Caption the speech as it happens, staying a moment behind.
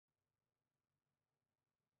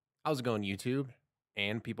How's it going, YouTube?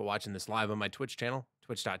 And people watching this live on my Twitch channel,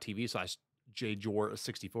 twitch.tv/JJOR64,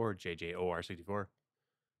 JJOR64.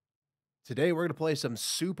 Today, we're going to play some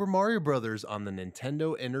Super Mario Brothers on the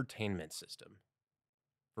Nintendo Entertainment System.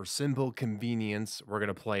 For simple convenience, we're going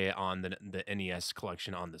to play it on the NES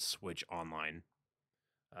collection on the Switch Online.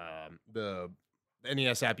 The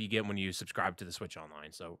NES app you get when you subscribe to the Switch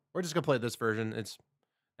Online. So we're just going to play this version. It's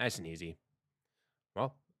nice and easy.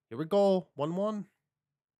 Well, here we go. 1-1.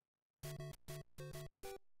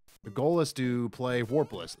 The goal is to play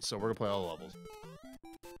warpless, so we're going to play all levels.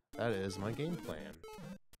 That is my game plan.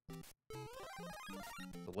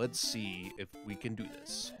 So let's see if we can do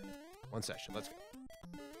this. One session, let's go.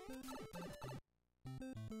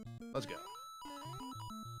 Let's go.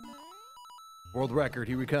 World record,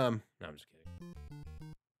 here we come. No, I'm just kidding.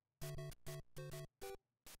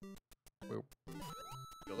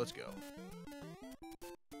 Go, let's go.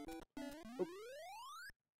 Oh.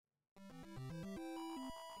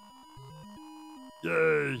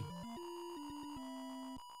 Yay!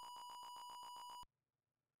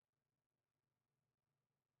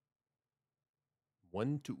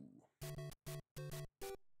 One, two.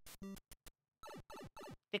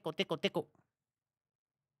 Tickle, tickle, tickle.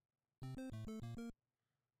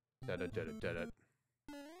 I'm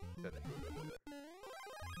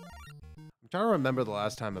trying to remember the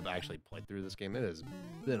last time I've actually played through this game. It has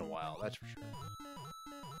been a while, that's for sure.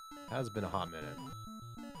 It has been a hot minute.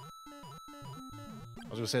 I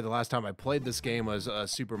was going to say the last time I played this game was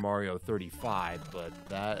Super Mario 35, but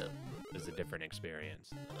that is a different experience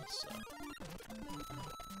than this.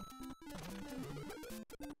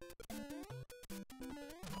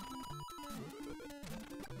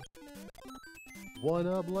 One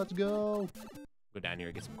up, let's go. Go down here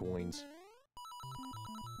and get some coins.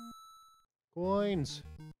 Coins.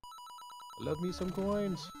 I love me some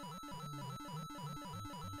coins.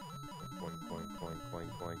 Coin, coin, coin, coin,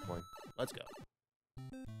 coin, coin. Let's go.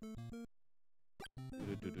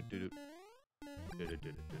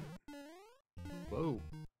 Whoa.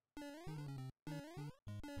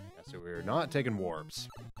 Yeah, so we're not taking warps.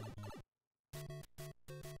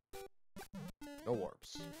 No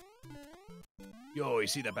warps. Yo, you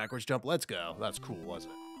see that backwards jump? Let's go. That's cool,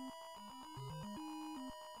 wasn't it?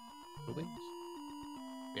 Buildings?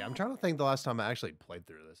 Yeah, I'm trying to think the last time I actually played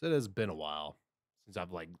through this. It has been a while since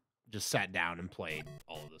I've, like, just sat down and played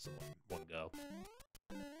all of this in one go.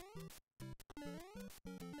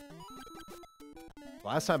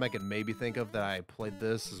 Last time I could maybe think of that I played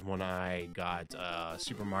this is when I got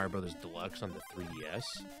Super Mario Brothers Deluxe on the 3DS.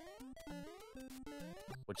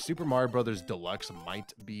 Which Super Mario Brothers Deluxe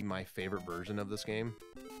might be my favorite version of this game.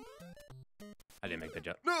 I didn't make that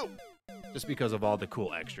jump. No! Just because of all the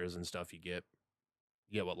cool extras and stuff you get.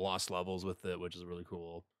 You get what lost levels with it, which is really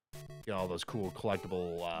cool. You get all those cool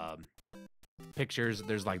collectible pictures.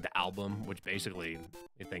 There's like the album, which basically,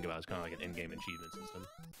 you think about, is kind of like an in-game achievement system.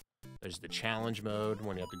 There's the challenge mode,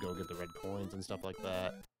 when you have to go get the red coins and stuff like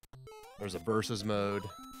that. There's a versus mode.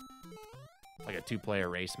 Like a 2-player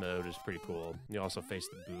race mode is pretty cool. You also face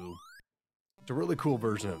the Boo. It's a really cool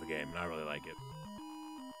version of the game, and I really like it.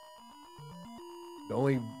 The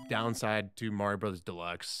only downside to Mario Bros.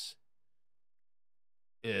 Deluxe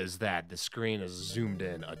is that the screen is zoomed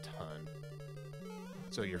in a ton.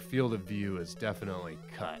 So your field of view is definitely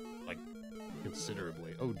cut, like,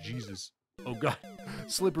 considerably. Oh, Jesus. Oh, God.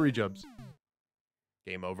 Slippery jumps.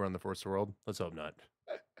 Game over on the first world? Let's hope not.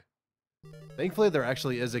 Thankfully, there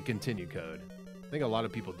actually is a continue code. I think a lot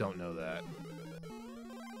of people don't know that.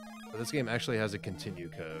 But this game actually has a continue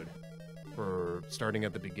code for starting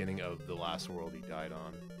at the beginning of the last world he died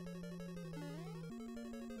on.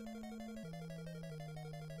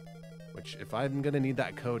 Which, if I'm going to need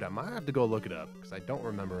that code, I might have to go look it up, because I don't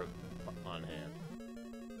remember it on hand.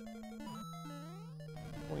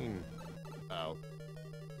 Queen. Oh.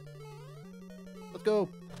 Let's go!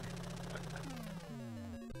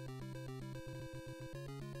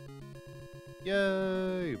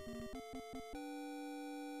 Yay!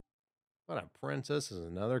 What a princess is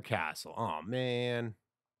another castle. Oh, man.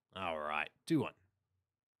 Alright, 2-1.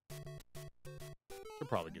 Should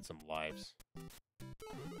probably get some lives.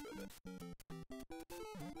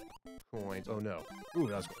 Coins. Oh, no. Ooh,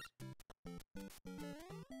 that was close.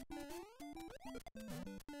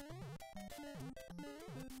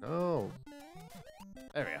 Oh.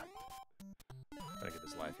 There we go. Gotta get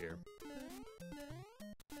this life here.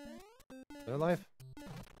 Another life?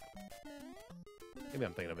 Maybe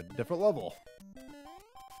I'm thinking of a different level.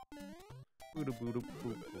 We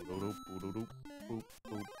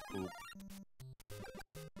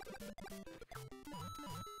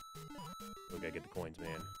gotta get the coins,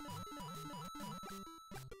 man.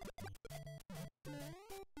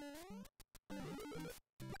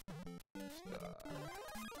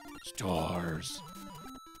 Stars.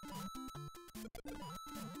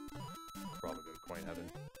 Probably go to coin heaven.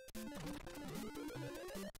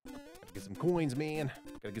 Gotta get some coins, man.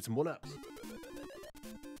 Gotta get some 1-ups.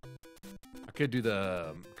 I could do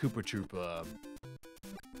the Koopa Troop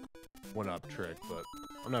 1-up trick, but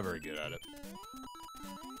I'm not very good at it.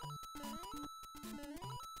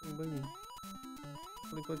 Cling,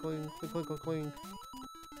 cling, cling, cling, cling, cling, cling.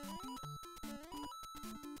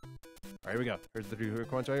 Alright, here we go. Here's the 3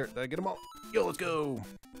 coins right here. Did I get them all? Yo, let's go!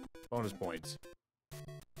 Bonus points.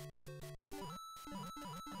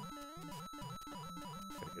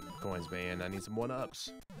 Gotta get the coins, man. I need some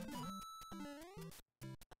 1-ups.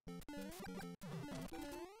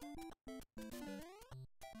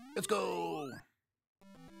 Let's go!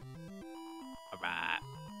 Alright.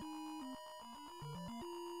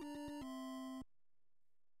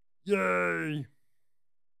 Yay! 2-2.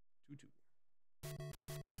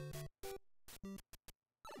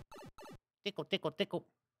 Tickle, tickle, tickle.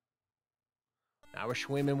 Now we're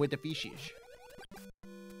swimming with the fishes.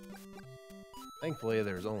 Thankfully,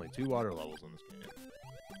 there's only 2 water levels in this game.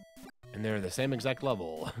 And they're the same exact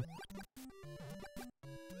level.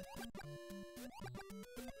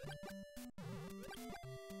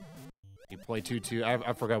 You play 2-2.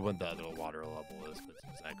 I forgot what the other water level is, but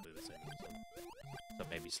it's exactly the same as this one. Except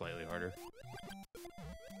maybe slightly harder.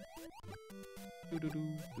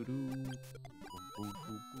 Doo-doo-doo, doo-doo.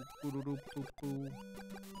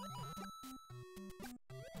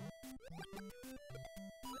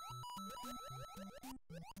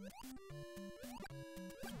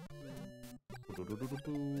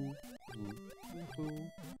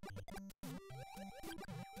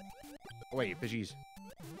 Oh, wait, fishies.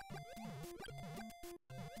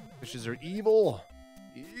 Fishes are evil!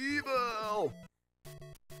 Evil!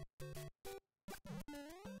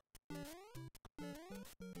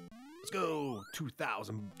 Let's go!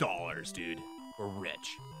 $2,000, dude. We're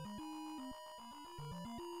rich.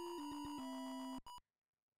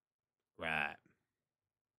 Right.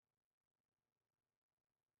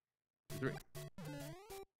 3.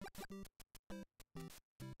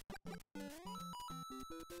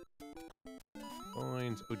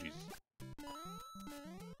 Coins. Oh, Jesus.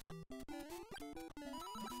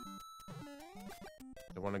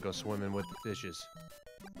 I want to go swimming with the fishes.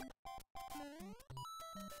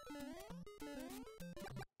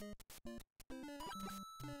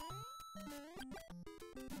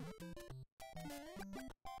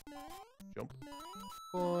 Jump.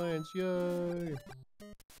 Coins, yay!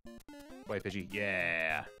 White fishy,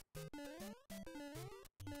 yeah!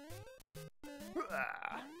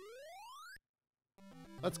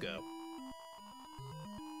 Let's go.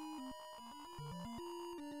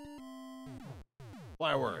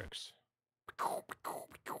 Fireworks.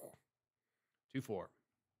 2-4.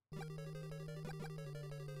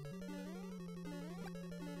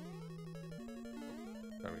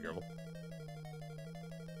 Gotta be careful.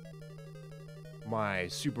 My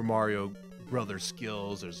Super Mario Brothers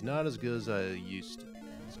skills are not as good as I used to be.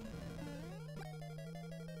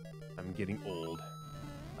 I'm getting old.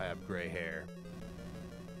 I have gray hair.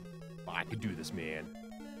 But I could do this, man.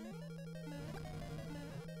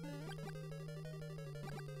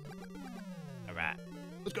 Alright,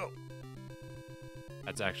 let's go.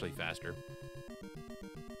 That's actually faster.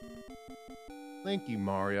 Thank you,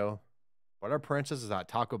 Mario. What our princess is at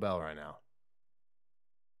Taco Bell right now.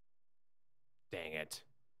 Dang it.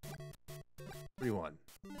 3-1.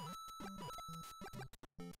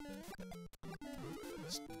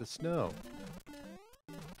 The snow.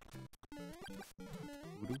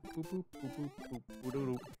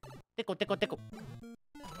 Tickle, tickle, tickle.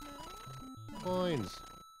 Coins.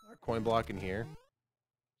 Our coin block in here.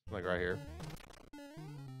 Like right here.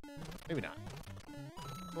 Maybe not.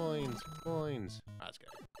 Coins, coins. Oh, that's good.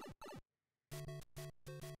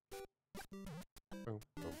 Oh,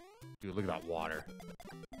 oh. Dude, look at that water.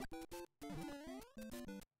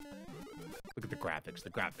 Look at the graphics. The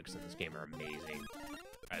graphics in this game are amazing.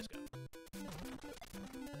 Alright, let's go.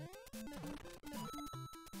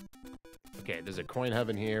 Okay, there's a coin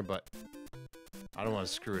heaven here, but I don't want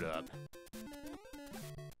to screw it up.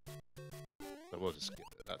 So we'll just skip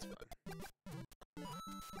it. That's fine.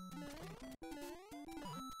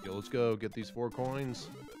 Yo, let's go get these 4 coins.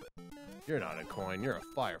 You're not a coin, you're a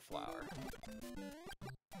fire flower.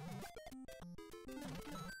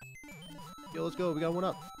 Yo, let's go, we got 1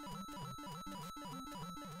 up.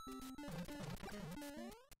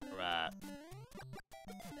 Alright.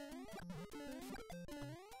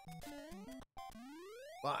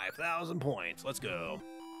 $5,000 points, let's go.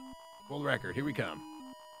 World record, here we come.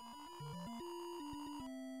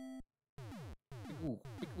 Ooh,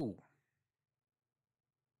 ooh.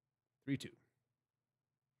 3-2.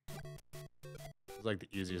 It's like the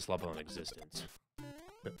easiest level in existence.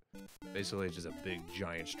 Basically, it's just a big,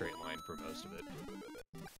 giant straight line for most of it.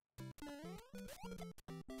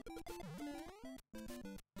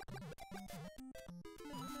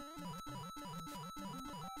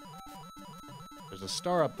 There's a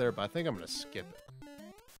star up there, but I think I'm going to skip it.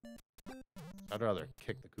 I'd rather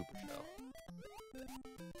kick the Cooper shell.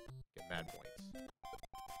 Get mad points.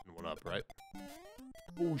 And one up, right?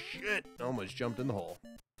 Oh, shit! I almost jumped in the hole.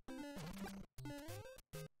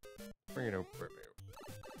 Bring it over.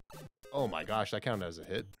 Oh my gosh, that counted as a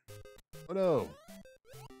hit. Oh no!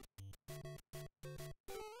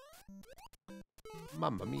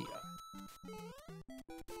 Mamma mia.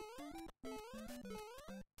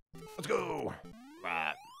 Let's go!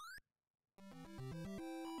 Right.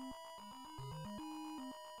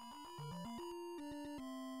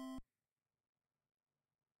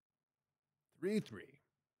 Three.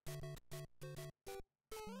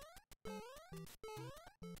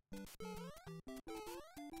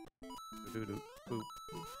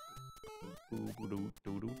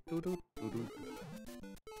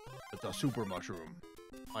 It's a super mushroom.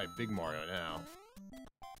 I have Big Mario now.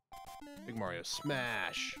 Big Mario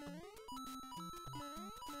smash.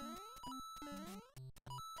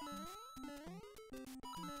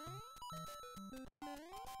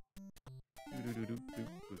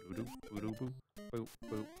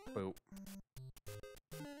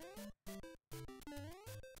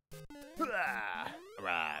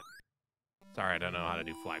 Alright. Sorry, I don't know how to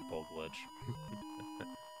do flagpole glitch.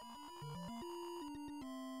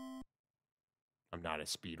 I'm not a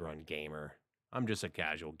speedrun gamer. I'm just a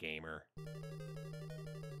casual gamer.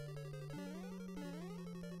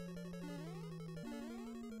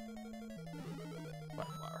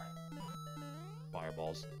 Fireflower.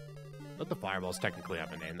 Fireballs. But the fireballs technically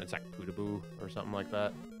have a name. That's like Pootaboo or something like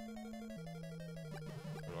that.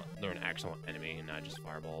 They're an actual enemy and not just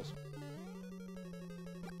fireballs.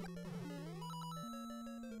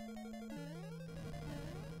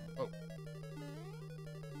 Oh.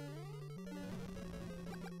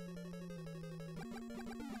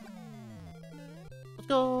 Let's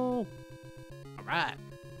go! Alright.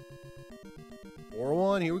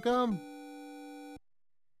 4-1, here we come.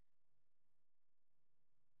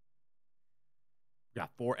 Got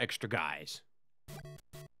 4 extra guys. I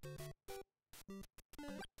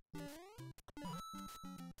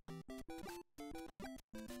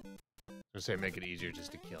was gonna say make it easier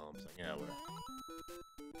just to kill him. So yeah, whatever.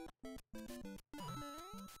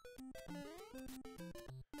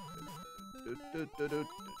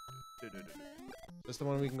 Is this the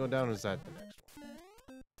one we can go down, or is that the next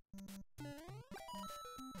one?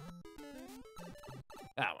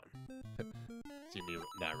 That one. See me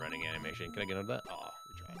not running animation. Can I get under that? Oh,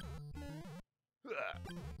 we tried.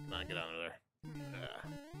 Come on, get under there.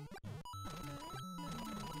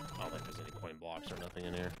 I don't think there's any coin blocks or nothing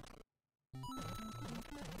in here.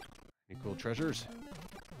 Any cool treasures?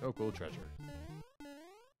 No cool treasure.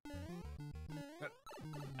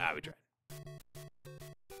 Ah, we tried.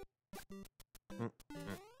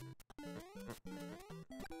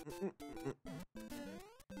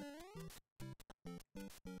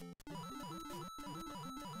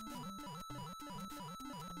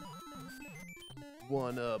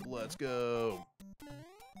 One up, let's go.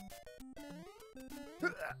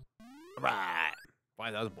 Alright.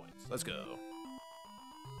 5,000 points. Let's go.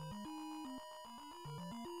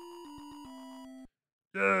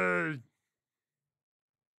 Yay!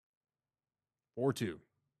 4-2.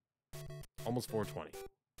 Almost 420.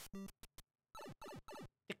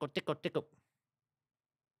 Tickle, tickle.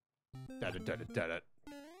 Da-da-da-da-da-da.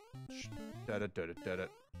 Da-da-da-da-da-da.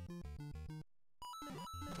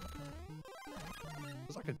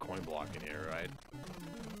 There's like a coin block in here, right?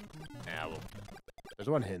 Yeah, well, there's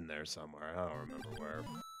one hidden there somewhere. I don't remember where.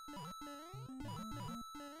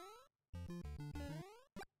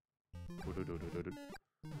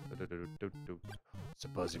 It's a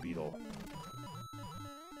buzzy beetle.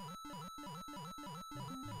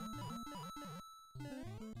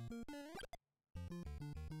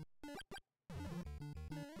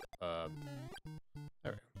 There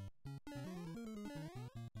we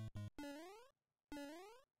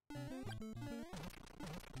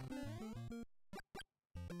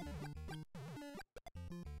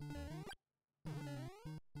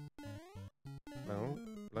go.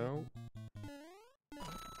 No.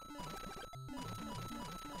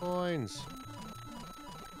 Coins.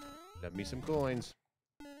 Love me some coins.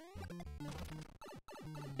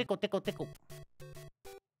 Tickle. Boop,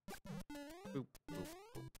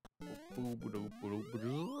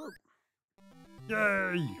 boop.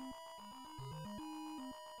 Yay!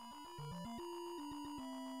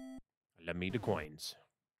 Let me the coins.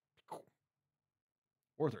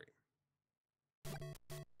 4-3.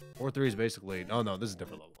 4-3 is basically... Oh, no, this is a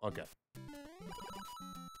different level. Okay.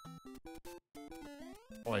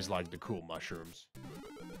 Always like the cool mushrooms.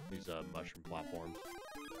 These mushroom platforms.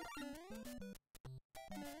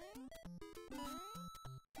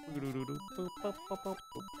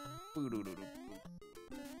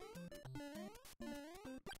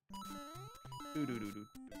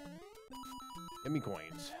 Give me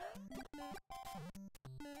coins.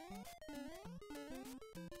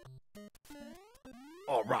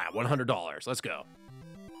 All right, $100. Let's go.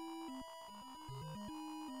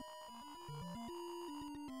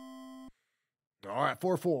 All right,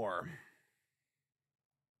 4-4.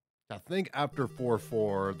 I think after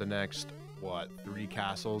 4-4, the next, what, 3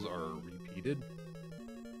 castles are repeated?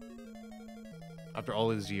 After all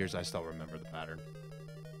these years, I still remember the pattern.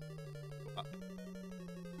 Go up.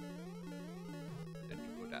 Then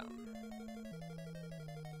you go down.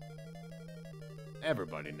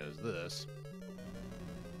 Everybody knows this.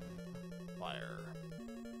 Fire.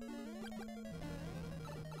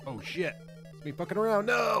 Oh, shit. It's me fucking around.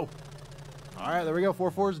 No! Alright, there we go.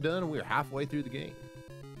 4-4 is done, and we're halfway through the game.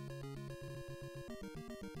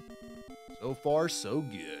 So far, so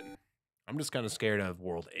good. I'm just kind of scared of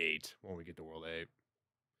World 8 when we get to World 8.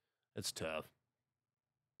 It's tough.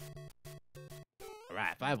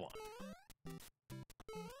 Alright, 5-1.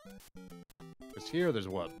 Because here, there's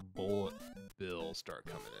what? Bullet Bill start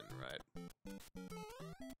coming in, right?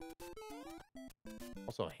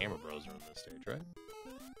 Also, Hammer Bros are on this stage, right?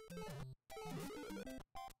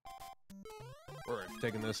 We're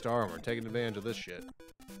taking this star and we're taking advantage of this shit.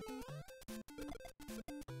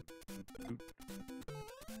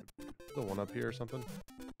 The one up here or something?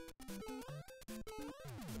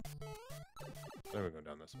 Then we go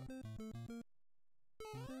down this way.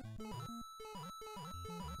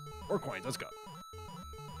 More coins, let's go.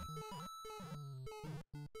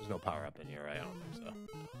 There's no power up in here, right? I don't think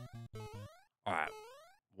so. Alright.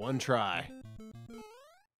 One try.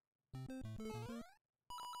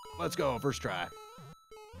 Let's go, first try.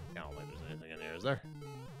 I don't think there's anything in there, is there?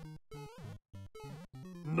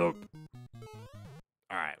 Nope.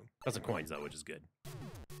 Alright, got some coins though, which is good.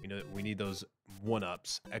 You know, we need those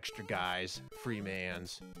 1-ups, extra guys, free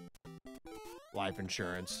mans, life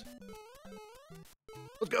insurance.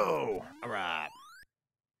 Let's go! Alright.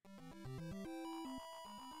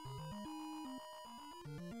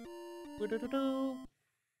 Do-do-do-do.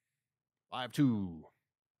 5-2.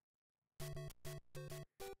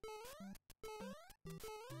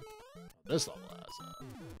 This level has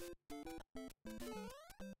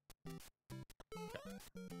okay.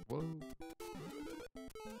 Whoa.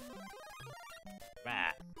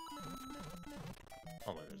 Bat.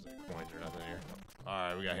 Oh, there's any coins or nothing here.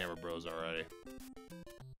 Alright, we got Hammer Bros already.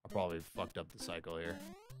 I probably fucked up the cycle here.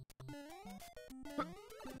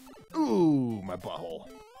 Ooh, my butthole.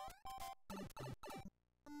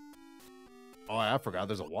 Oh, I forgot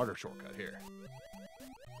there's a water shortcut here.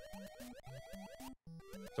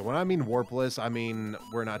 So when I mean warpless, I mean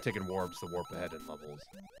we're not taking warps to warp ahead in levels.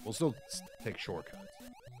 We'll still take shortcuts.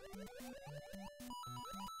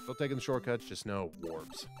 Still taking the shortcuts, just no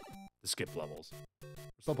warps to skip levels.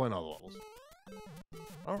 We're still playing all the levels.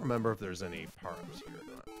 I don't remember if there's any power-ups here or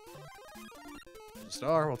not. There's a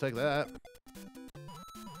star, we'll take that.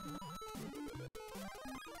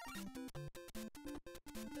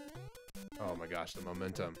 Oh my gosh, the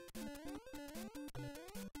momentum.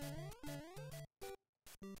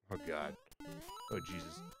 Oh god. Oh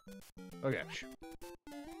Jesus. Okay.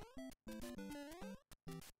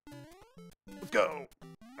 Let's go!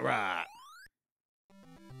 Alright!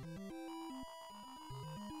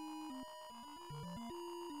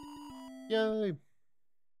 Yay!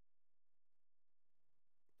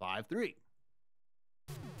 5-3.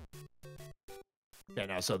 Okay,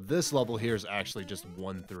 now, so this level here is actually just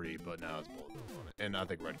 1-3, but now it's bullet bills on it. And I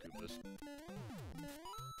think Red Koopas.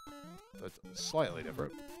 So it's slightly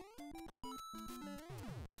different.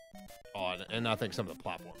 Oh, and I think some of the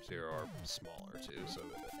platforms here are smaller, too, so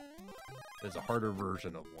there's a harder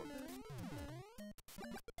version of 1-3.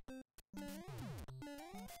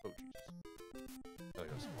 Oh, Jesus. Tell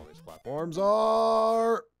you how small these platforms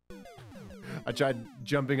are! I tried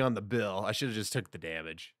jumping on the bill. I should have just took the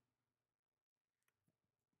damage.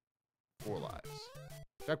 4 lives.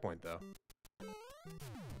 Checkpoint, though.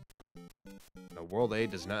 No, World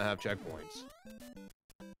 8 does not have checkpoints.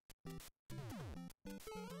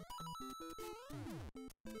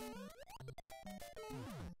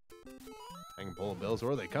 Hanging bullet bills,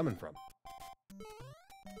 where are they coming from?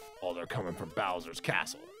 Oh, they're coming from Bowser's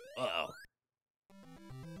castle. Uh-oh.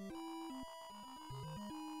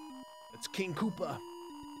 It's King Koopa.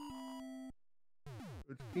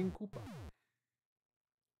 It's King Koopa.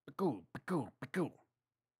 Bakoo, bakoo, bakoo.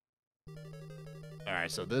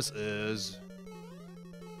 Alright, so this is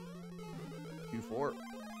Q4.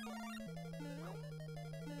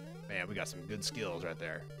 Man, we got some good skills right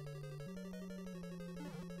there.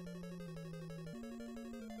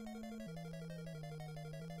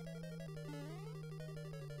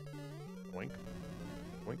 Wink.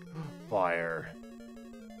 Wink. Fire.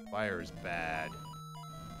 Fire is bad.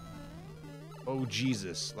 Oh,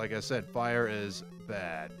 Jesus. Like I said, fire is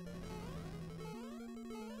bad.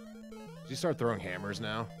 Did you start throwing hammers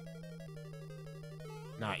now?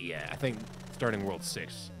 Not yet. I think starting World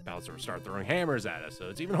 6, Bowser will start throwing hammers at us, so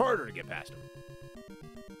it's even harder to get past him.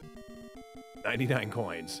 99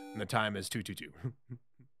 coins, and the time is 222.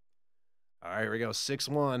 All right, here we go.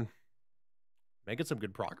 6-1. Making some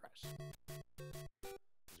good progress.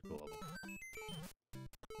 It's a cool level.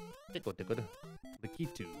 Tickle, tickle, the key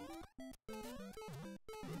to.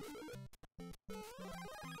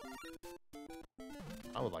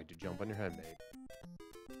 I would like to jump on your head, mate.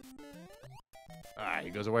 Alright, he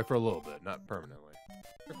goes away for a little bit, not permanently. Are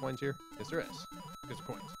there coins here? Yes, there is. There's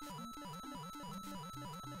coins.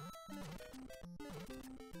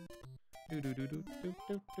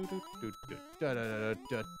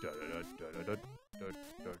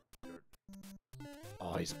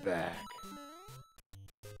 Oh, he's back.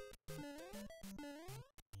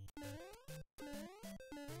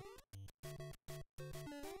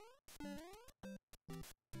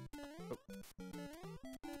 Oh.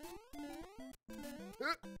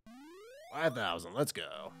 5,000, let's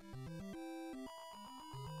go.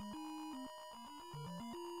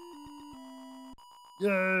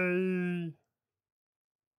 Yay!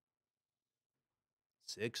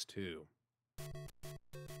 6-2.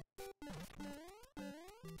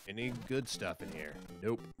 Any good stuff in here?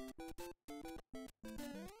 Nope.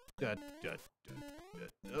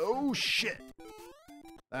 Oh, shit!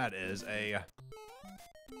 That is a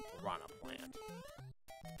piranha plant.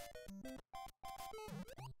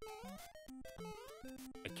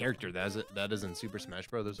 A character that is in Super Smash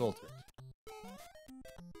Bros. Ultimate.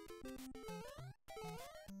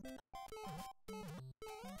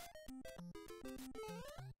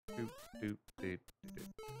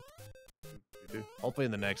 Hopefully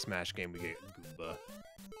in the next Smash game we get Goomba.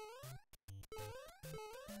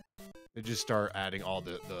 They just start adding all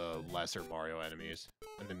the lesser Mario enemies.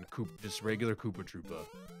 And then just regular Koopa Troopa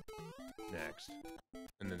next.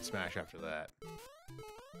 And then Smash after that.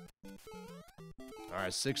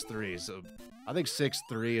 Alright, 6-3. So I think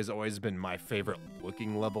 6-3 has always been my favorite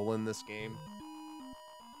looking level in this game.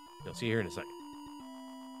 You'll see here in a second.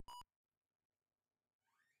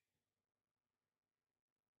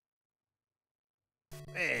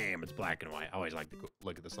 Bam! It's black and white. I always like to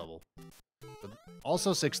look at this level. But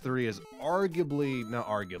also, 6-3 is arguably, not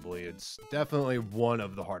arguably, it's definitely one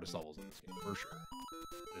of the hardest levels in this game, for sure.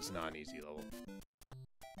 It's not an easy level.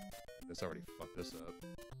 This already fucked this up.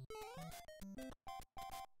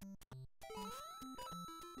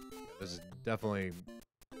 Yeah, this is definitely,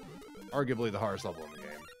 arguably the hardest level in the game.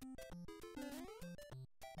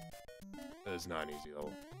 It is not an easy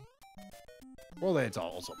level. World 8's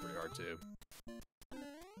also pretty hard, too.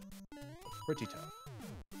 Pretty tough.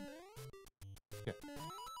 Yeah.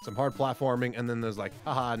 Some hard platforming, and then there's like,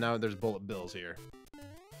 haha, now there's bullet bills here.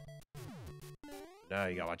 Now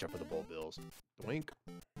you gotta watch out for the bullet bills. Doink.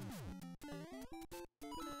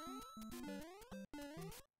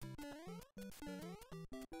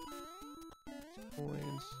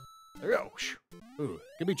 Coins. There we go. Ooh,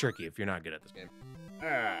 can be tricky if you're not good at this game.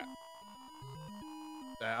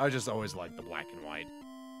 I just always like the black and white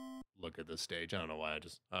look at this stage. I don't know why.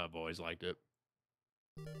 I've always liked it.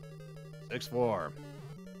 6-4.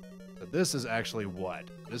 So this is actually what?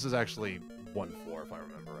 This is actually 1-4 if I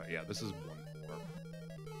remember right. Yeah, this is 1-4.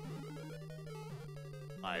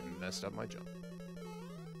 I messed up my jump.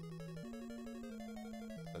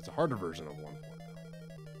 That's a harder version of 1-4 now.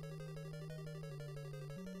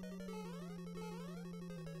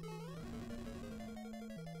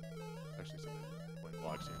 Actually, some point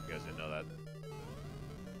blocks here. You guys didn't know that.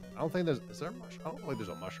 I don't think there's... Is there a mushroom? I don't think there's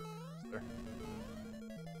a mushroom here, is there?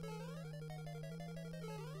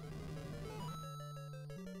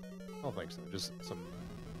 I don't think so. Just some...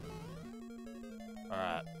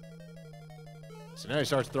 Alright. So now he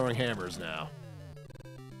starts throwing hammers now.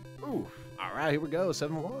 Ooh. Alright, here we go.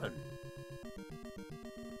 7-1.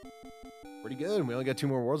 Pretty good. We only got 2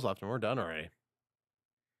 more worlds left and we're done already.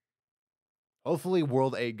 Hopefully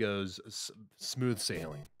World 8 goes smooth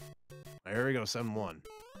sailing. Right, here we go. 7-1.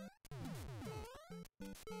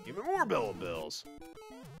 Even more bills.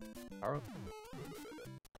 Power up.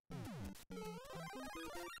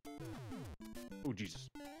 Oh, Jesus.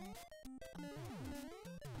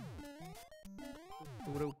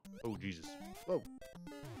 Oh, Jesus. Whoa.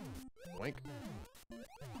 Boink.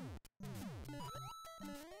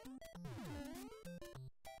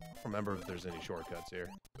 Remember if there's any shortcuts here.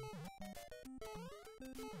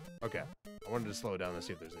 Okay. I wanted to slow down and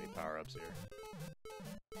see if there's any power-ups here.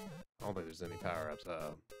 I don't think there's any power-ups.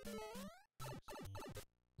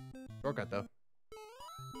 Shortcut, though.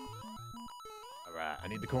 Alright, I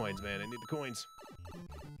need the coins, man. I need the coins.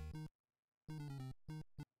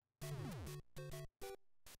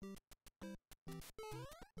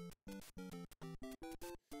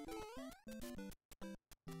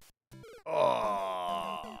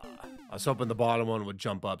 Oh! I was hoping the bottom one would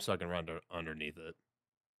jump up so I can run underneath it.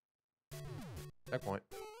 Checkpoint.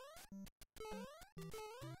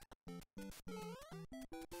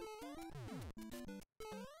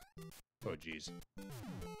 Oh, jeez.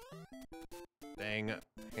 Dang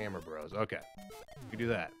Hammer Bros. Okay. You do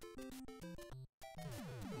that.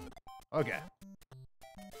 Okay.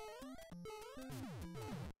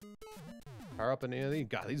 Power up any of these?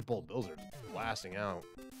 God, these bold bills are just blasting out.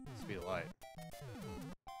 Speed of light.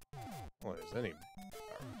 Oh, there's any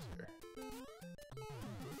power-ups here.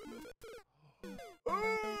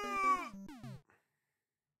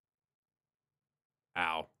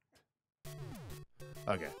 Ow.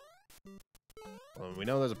 Okay. Well, we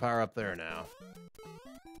know there's a power up there now.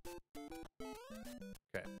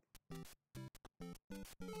 Okay.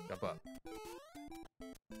 Jump up.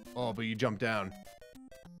 Oh, but you jumped down.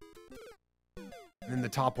 And then the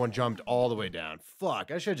top one jumped all the way down.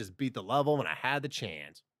 Fuck, I should have just beat the level when I had the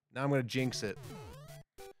chance. Now I'm gonna jinx it.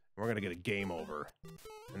 We're gonna get a game over.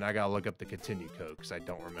 And I gotta look up the continue code, because I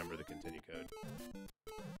don't remember the continue code.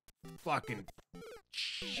 Fucking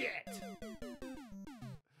shit!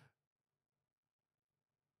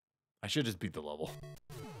 I should just beat the level.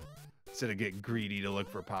 Instead of getting greedy to look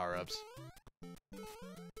for power-ups.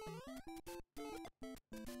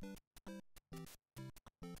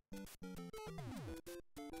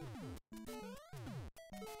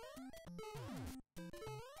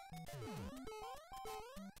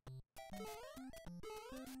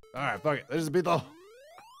 Alright, fuck it. Let's just beat the...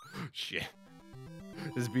 Shit.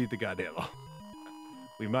 Just beat the goddamn level.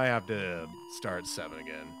 We might have to start 7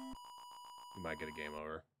 again. We might get a game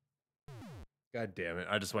over. God damn it.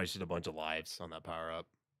 I just wasted a bunch of lives on that power-up.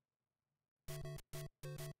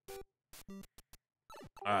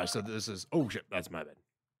 Alright, so this is... Oh, shit. That's my bad.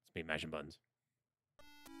 It's me mashing buttons.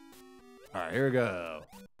 Alright, here we go.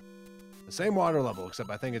 The same water level, except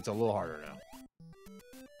I think it's a little harder now.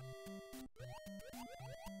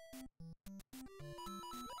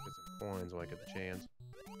 Get some coins when I get the chance.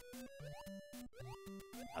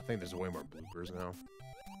 I think there's way more bloopers now.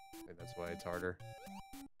 I think that's why it's harder.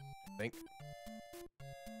 I think.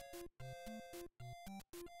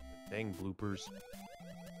 Dang bloopers.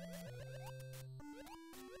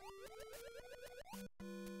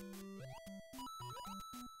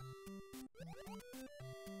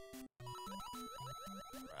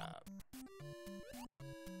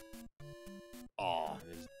 Oh,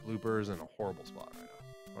 there's bloopers in a horrible spot right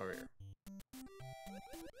now. Over here.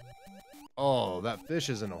 Oh, that fish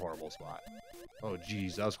is in a horrible spot. Oh,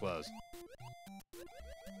 geez, that was close.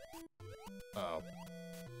 Uh-oh.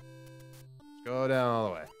 Let's go down all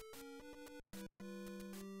the way.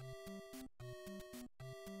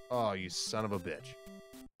 Oh, you son of a bitch.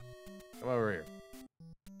 Come over here.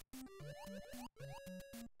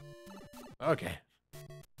 Okay.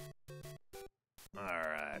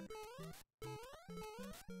 Alright.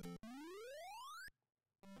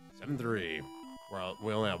 7-3. Well,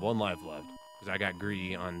 we only have 1 life left. Because I got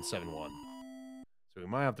greedy on 7-1. So we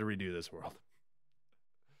might have to redo this world.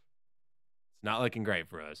 It's not looking great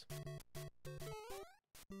for us.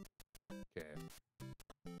 Okay.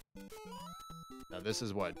 Now this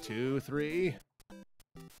is what, 2, 3?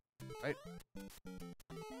 Right?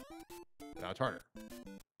 Now it's harder.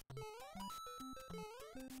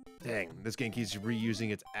 Dang, this game keeps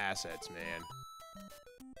reusing its assets, man.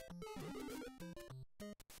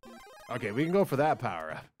 Okay, we can go for that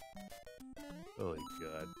power up. Holy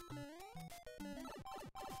God.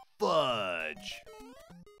 Fudge!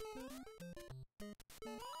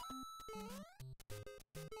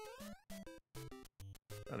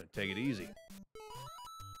 Trying to take it easy.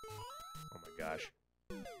 Oh my gosh.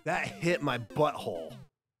 That hit my butthole.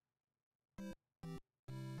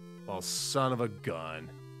 Well, son of a gun.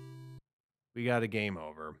 We got a game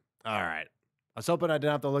over. Alright. I was hoping I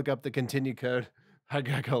didn't have to look up the continue code. I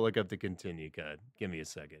gotta go look up the continue code. Give me a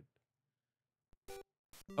second.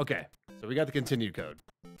 Okay, so we got the continue code.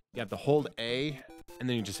 You have to hold A, and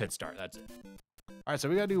then you just hit start. That's it. All right, so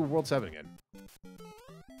we gotta do World 7 again.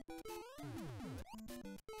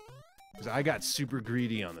 Because I got super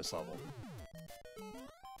greedy on this level.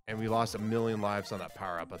 And we lost 1,000,000 lives on that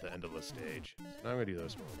power-up at the end of the stage. So now I'm gonna do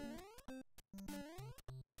this one.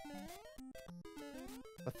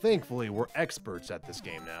 But thankfully, we're experts at this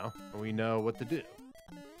game now, and we know what to do.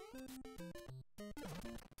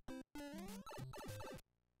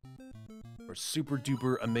 We're super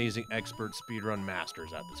duper amazing expert speedrun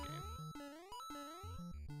masters at this game.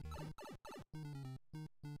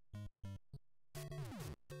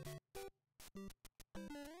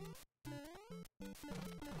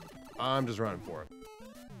 I'm just running for it.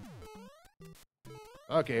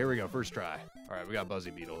 Okay, here we go. First try. All right, we got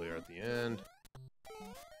Buzzy Beetle here at the end.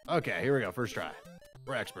 Okay, here we go. First try.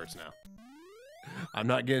 We're experts now. I'm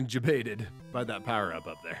not getting debated by that power-up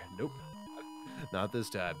up there. Nope. Not this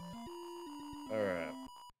time. All right.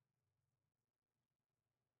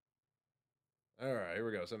 All right, here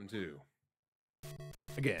we go. 7-2.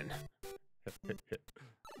 Again.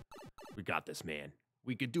 We got this, man.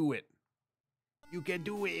 We could do it. You can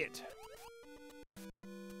do it.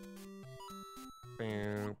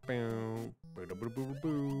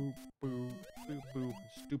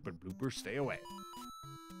 Stupid blooper, stay away.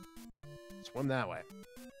 Swim that way.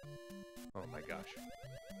 Oh my gosh.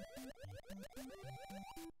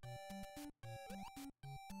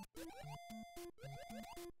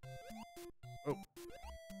 Oh.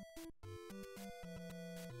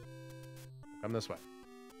 Come this way.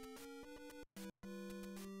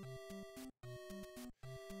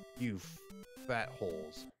 You fat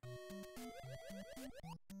holes.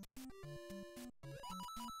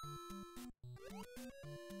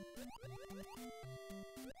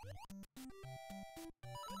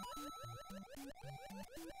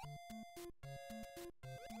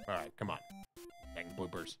 Alright, come on. Dang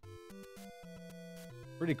bloopers.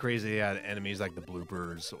 Pretty crazy they had enemies like the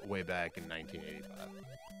bloopers way back in 1985.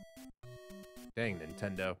 Dang,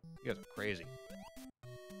 Nintendo. You guys are crazy.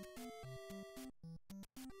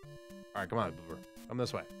 Alright, come on, blooper. Come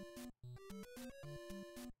this way.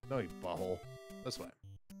 No, you butthole. This way.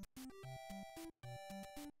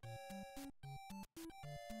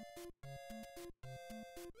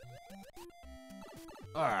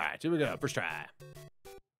 Alright, here we go. First try.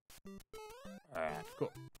 Alright,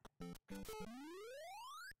 cool.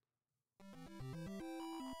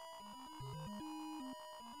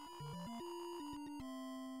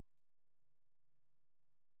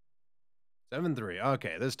 7-3.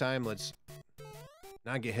 Okay, this time let's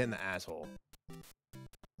not get hit in the asshole.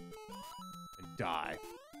 And die.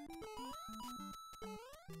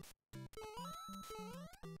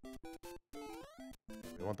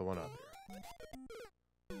 We want the one up here.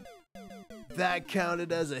 That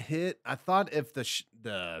counted as a hit. I thought if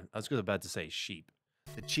I was about to say sheep.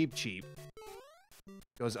 The cheap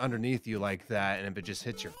goes underneath you like that, and if it just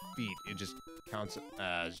hits your feet, it just counts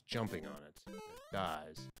as jumping on it. It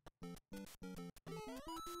dies.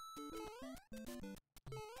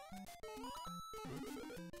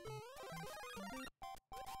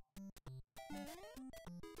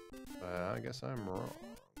 I guess I'm wrong.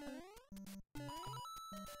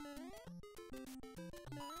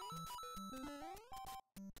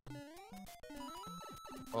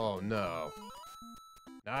 Oh no.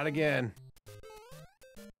 Not again.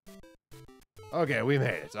 Okay, we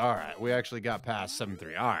made it. Alright, we actually got past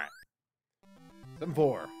 7-3. Alright.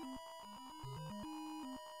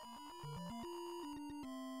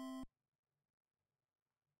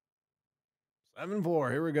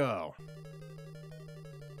 7-4. Here we go.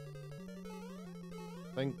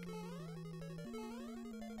 Think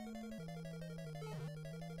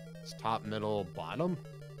it's top, middle, bottom?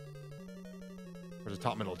 Or is it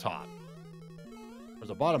top, middle, top? Or is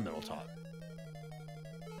it bottom, middle, top?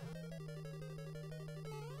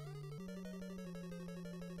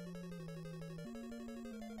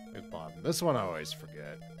 It's bottom. This one I always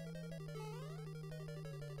forget.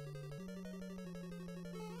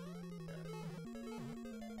 Okay.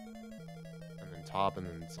 And then top, and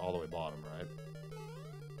then it's all the way bottom, right?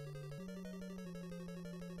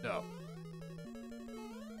 No.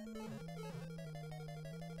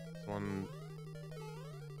 This one.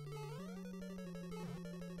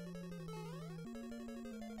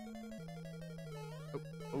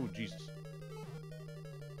 Oh, Jesus.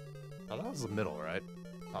 Oh, that was the middle, right?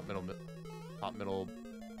 Top, middle, top, middle.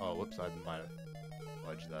 Oh, whoops, I might have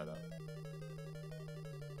fudged that up.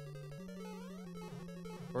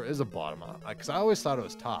 Or is a bottom? Because I always thought it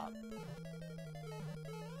was top.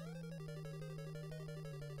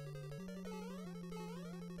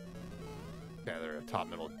 Yeah, they're a top,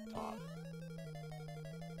 middle, top.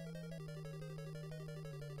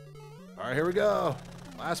 All right, here we go.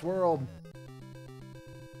 Last world.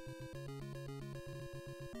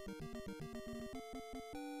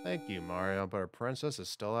 Thank you, Mario, but our princess is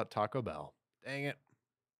still at Taco Bell. Dang it.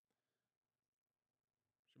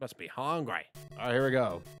 She must be hungry. All right, here we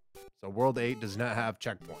go. So World 8 does not have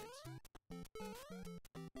checkpoints.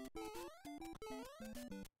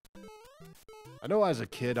 I know as a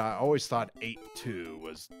kid, I always thought 8-2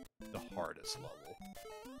 was the hardest level.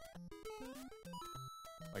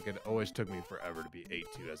 Like, it always took me forever to be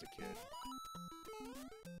 8-2 as a kid.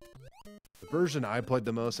 The version I played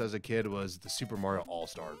the most as a kid was the Super Mario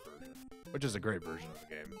All-Star version, which is a great version of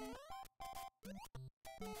the game.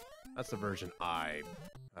 That's the version I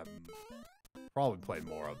probably played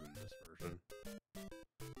more of than this version.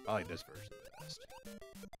 I like this version the best.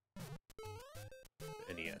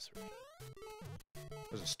 The NES version.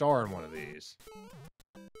 There's a star in one of these.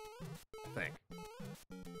 I think.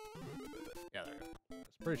 Yeah, there we go. I was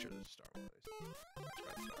pretty sure there's a star in one of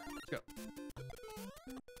these. Let's go.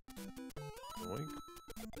 Boink.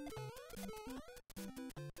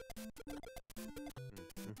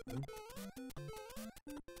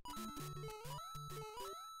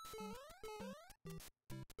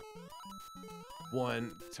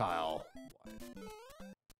 One tile wide.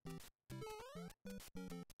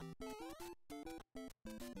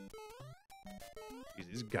 Jeez,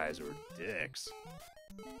 these guys are dicks.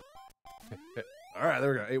 Alright,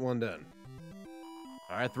 there we go. 8-1 done.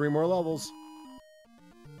 Alright, 3 more levels.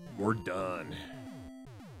 We're done.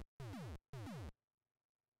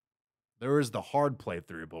 There is the hard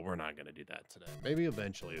playthrough, but we're not going to do that today. Maybe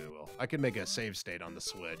eventually we will. I could make a save state on the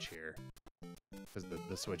Switch here. Because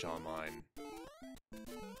the Switch Online.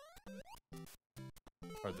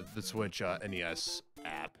 Or the Switch NES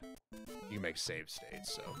app. You can make save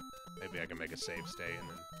states, so maybe I can make a save state and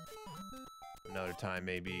then another time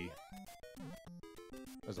maybe.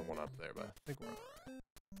 There's a one up there, but I think we're alright.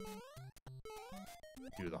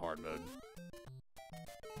 Do the hard mode.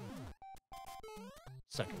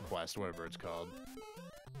 Second quest, whatever it's called.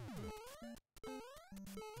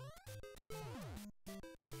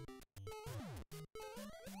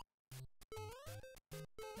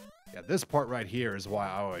 Yeah, this part right here is why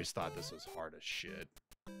I always thought this was hard as shit.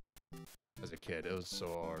 As a kid, it was so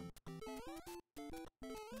hard.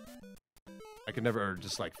 I could never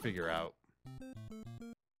just like figure out.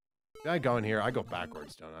 Did I go in here? I go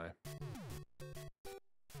backwards, don't I?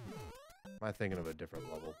 Am I thinking of a different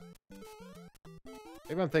level?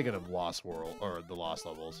 Maybe I'm thinking of Lost World, or the Lost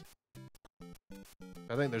levels.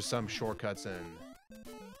 I think there's some shortcuts in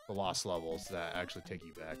the Lost levels that actually take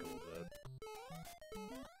you back a little bit.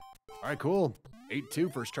 Alright, cool.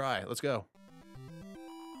 8-2 first try. Let's go.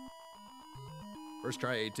 First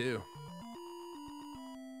try 8-2.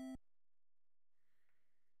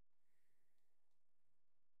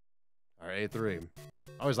 Alright, 8-3. I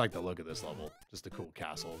always like the look of this level. Just a cool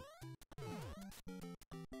castle.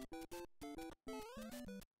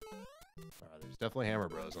 Alright, there's definitely Hammer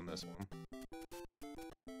Bros on this one.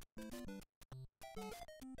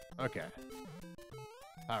 Okay.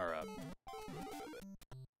 Power up.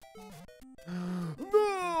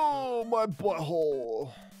 No! My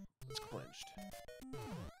butthole! It's clenched.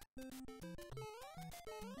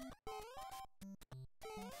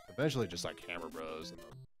 Eventually just like Hammer Bros.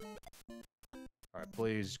 Alright,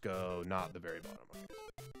 please go not the very bottom. Okay.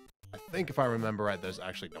 I think if I remember right, there's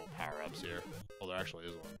actually no power-ups here. Well, there actually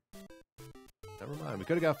is one. Never mind. We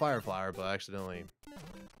could have got Fire Flower, but accidentally...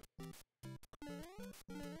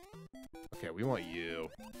 Okay, we want you.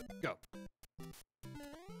 Go.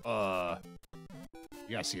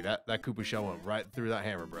 You gotta see that Koopa shell went right through that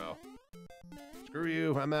hammer, bro. Screw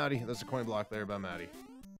you, I'm outie. There's a coin block there, but I'm outie.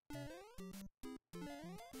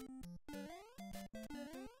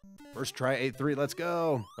 First try 8-3, let's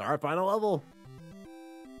go. Alright, final level.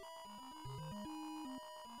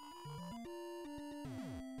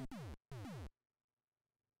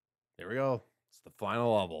 Here we go. It's the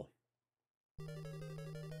final level.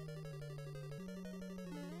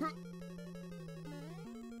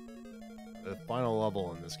 The final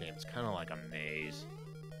level in this game is kind of like a maze.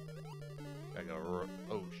 Gotta go,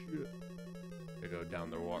 oh shit. Gotta go down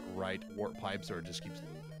the right warp pipes or it just keeps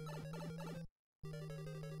looping.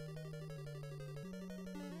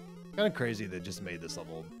 Kind of crazy they just made this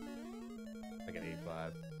level like an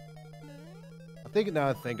 85. I think now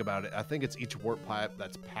I think about it, I think it's each warp pipe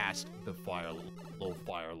that's past the little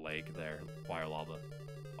fire lake there. Fire lava.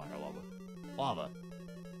 Fire lava. Lava.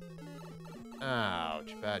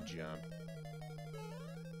 Ouch, bad jump.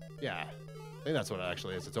 Yeah, I think that's what it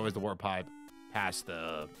actually is. It's always the warp pipe past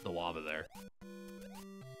the lava there.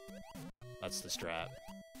 That's the strat.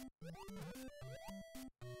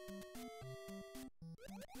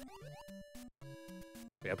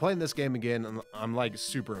 Yeah, playing this game again, I'm like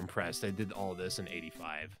super impressed. They did all this in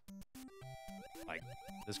 85. Like,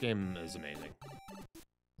 this game is amazing.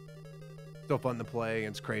 So fun to play.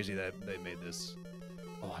 It's crazy that they made this.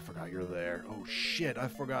 Oh, I forgot you're there. Oh shit, I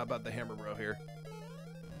forgot about the hammer bro here.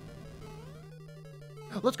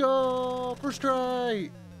 Let's go! First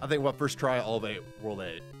try! I think what first try all of 8, World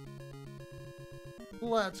 8.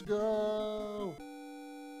 Let's go!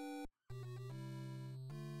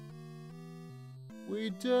 We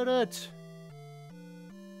did it!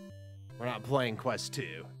 We're not playing Quest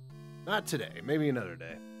 2. Not today, maybe another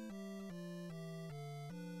day.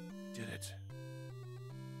 We did it.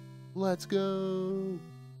 Let's go!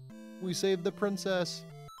 We saved the princess.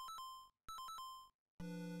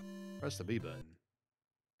 Press the B button.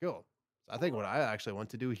 Cool. So I think what I actually want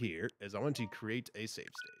to do here is I want to create a save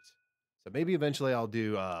state. So maybe eventually I'll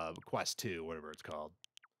do Quest 2, whatever it's called.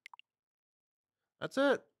 That's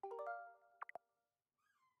it.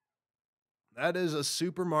 That is a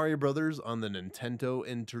Super Mario Brothers on the Nintendo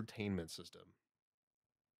Entertainment System.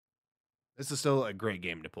 This is still a great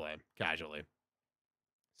game to play, casually.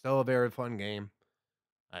 Still a very fun game.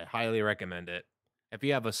 I highly recommend it. If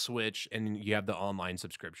you have a Switch and you have the online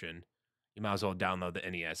subscription, you might as well download the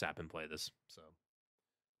NES app and play this. So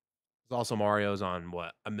there's also Mario's on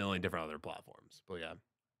a million different other platforms. But yeah, if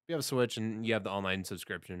you have a Switch and you have the online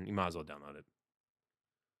subscription, you might as well download it.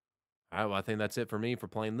 All right, well, I think that's it for me for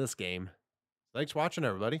playing this game. Thanks for watching,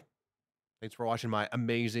 everybody. Thanks for watching my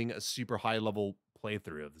amazing, super high-level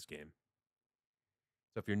playthrough of this game.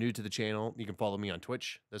 So if you're new to the channel, you can follow me on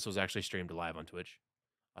Twitch. This was actually streamed live on Twitch.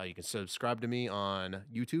 You can subscribe to me on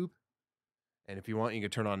YouTube. And if you want, you can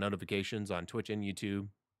turn on notifications on Twitch and YouTube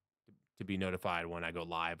to be notified when I go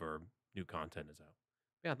live or new content is out.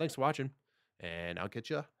 Yeah, thanks for watching, and I'll catch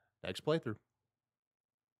you next playthrough.